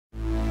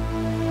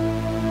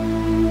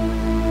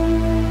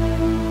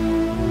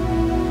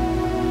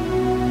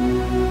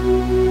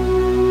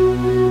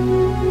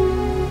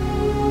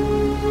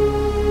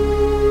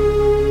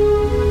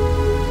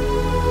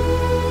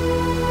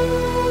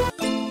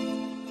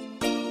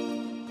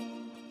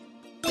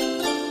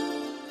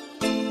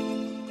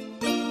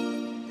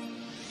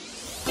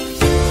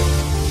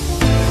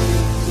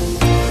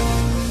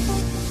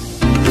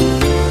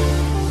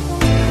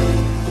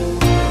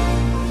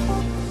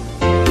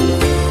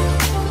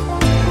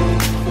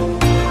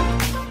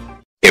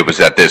It was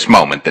at this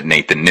moment that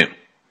Nathan knew.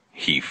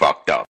 He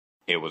fucked up.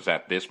 It was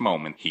at this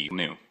moment he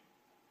knew.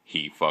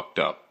 He fucked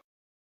up.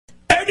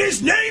 And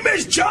his name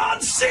is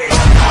John C.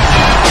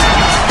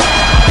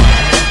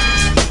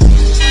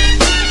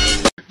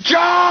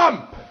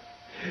 Jump!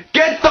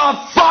 Get the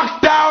fuck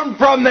down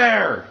from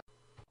there!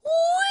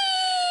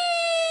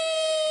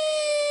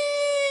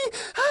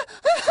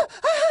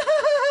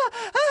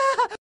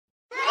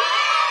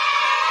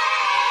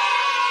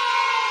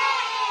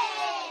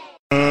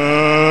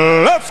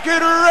 Let's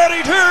get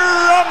ready to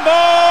rumble!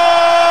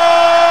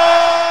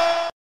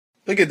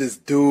 Look at this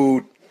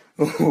dude.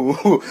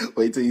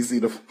 Wait till you see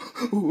the.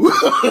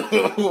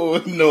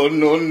 No,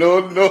 no, no,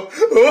 no.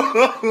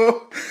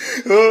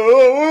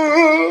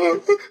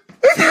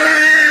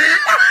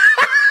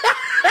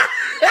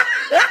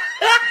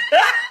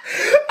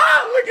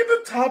 Look at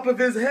the top of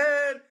his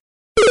head.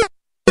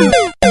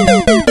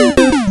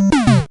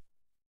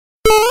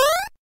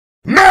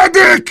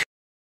 Medic!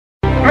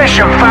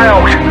 Mission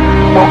failed.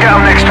 We'll get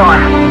them next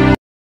time.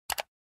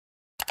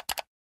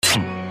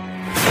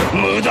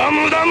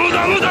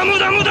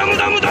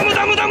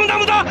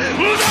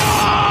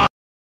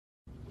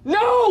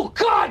 No!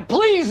 God,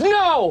 please,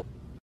 no!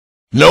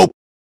 Nope.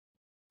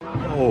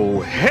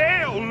 Oh,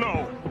 hell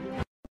no!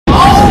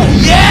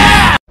 Oh,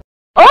 yeah!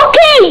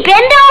 Okay,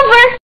 bend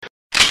over.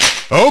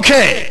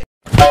 Okay.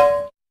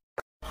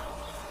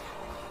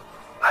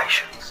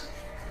 Patience.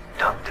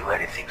 Don't do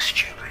anything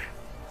stupid.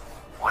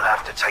 We'll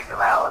have to take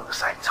them out at the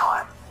same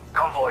time.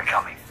 Convoy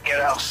coming.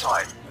 Get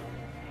outside.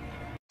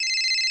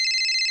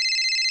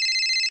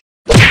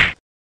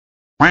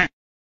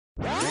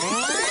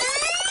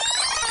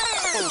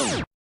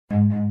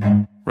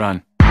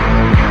 Run.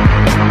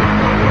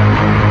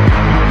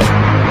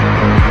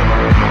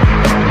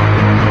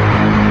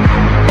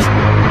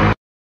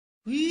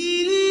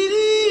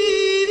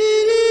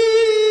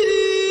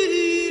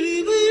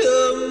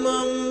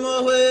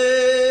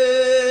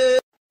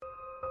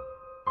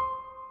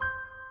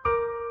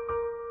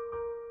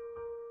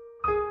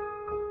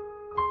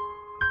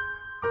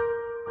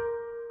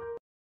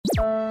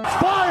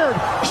 Fired!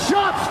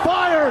 Shots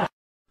fired!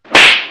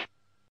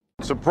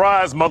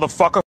 Surprise,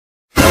 motherfucker.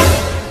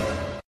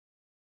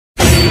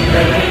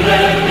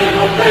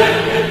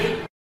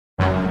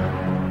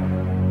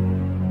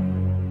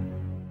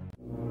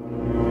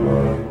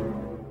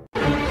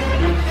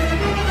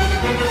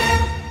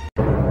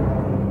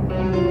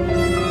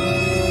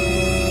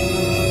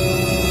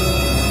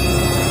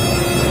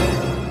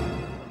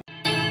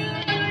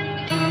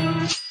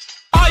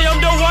 I am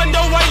the one, the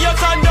way your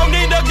son don't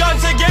need a gun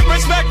to get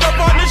respect up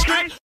on the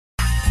street.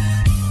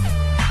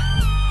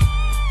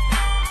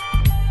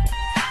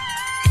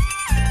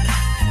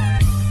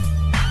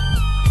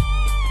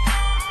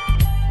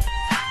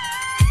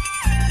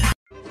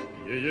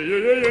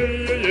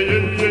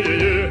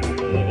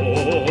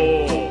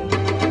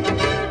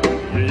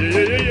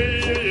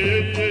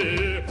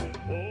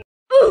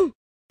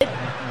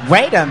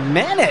 Wait a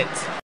minute!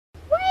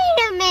 Wait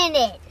a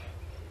minute.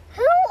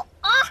 Who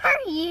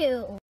are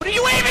you? What are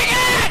you aiming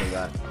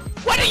at?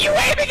 What are you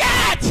aiming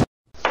at?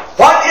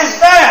 What is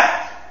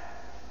that?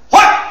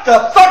 What the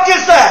fuck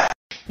is that?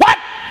 What?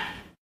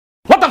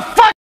 What the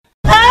fuck?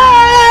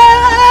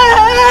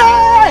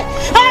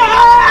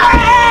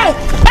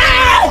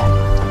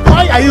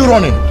 Why are you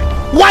running?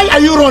 Why are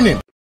you running?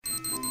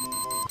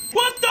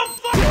 What the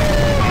fuck?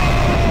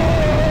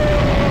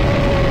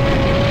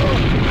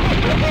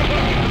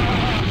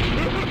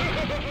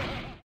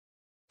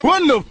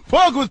 What the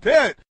fuck was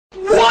that?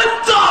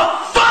 What the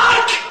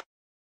fuck?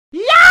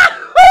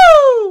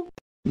 Yahoo!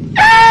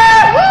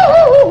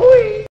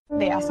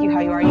 They ask you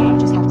how you are, you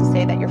just have to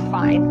say that you're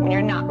fine when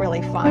you're not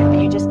really fine,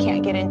 but you just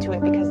can't get into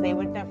it because they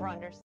would never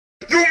understand.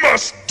 You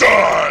must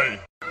die!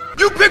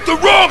 You picked the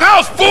wrong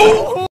house,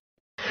 fool!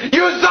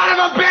 You son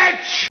of a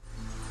bitch!